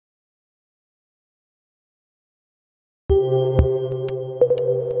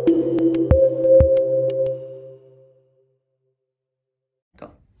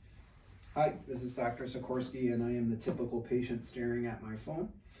This is Dr. Sikorsky, and I am the typical patient staring at my phone.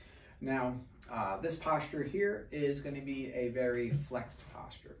 Now, this posture here is going to be a very flexed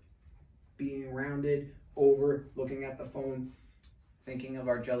posture. Being rounded over, looking at the phone, thinking of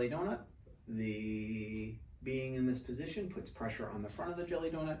our jelly donut. The being in this position puts pressure on the front of the jelly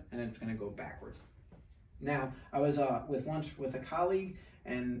donut, and it's going to go backwards. Now, I was with lunch with a colleague,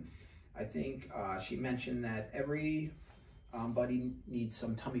 and I think she mentioned that every buddy needs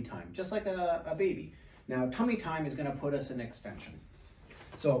some tummy time, just like a baby. Now, tummy time is going to put us in extension.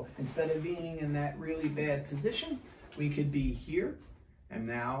 So instead of being in that really bad position, we could be here. And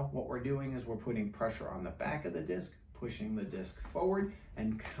now what we're doing is we're putting pressure on the back of the disc, pushing the disc forward,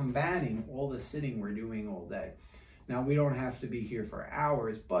 and combating all the sitting we're doing all day. Now, we don't have to be here for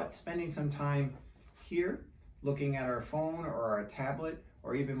hours, but spending some time here, looking at our phone or our tablet,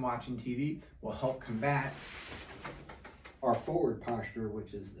 or even watching TV will help combat our forward posture,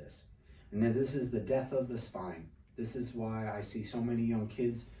 which is this. And then this is the death of the spine. This is why I see so many young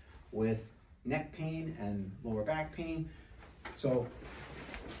kids with neck pain and lower back pain. So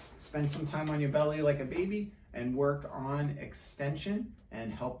spend some time on your belly like a baby and work on extension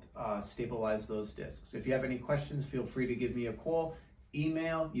and help stabilize those discs. If you have any questions, feel free to give me a call,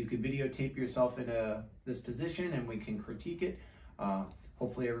 email. You can videotape yourself in this position and we can critique it.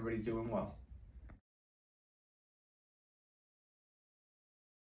 Hopefully everybody's doing well.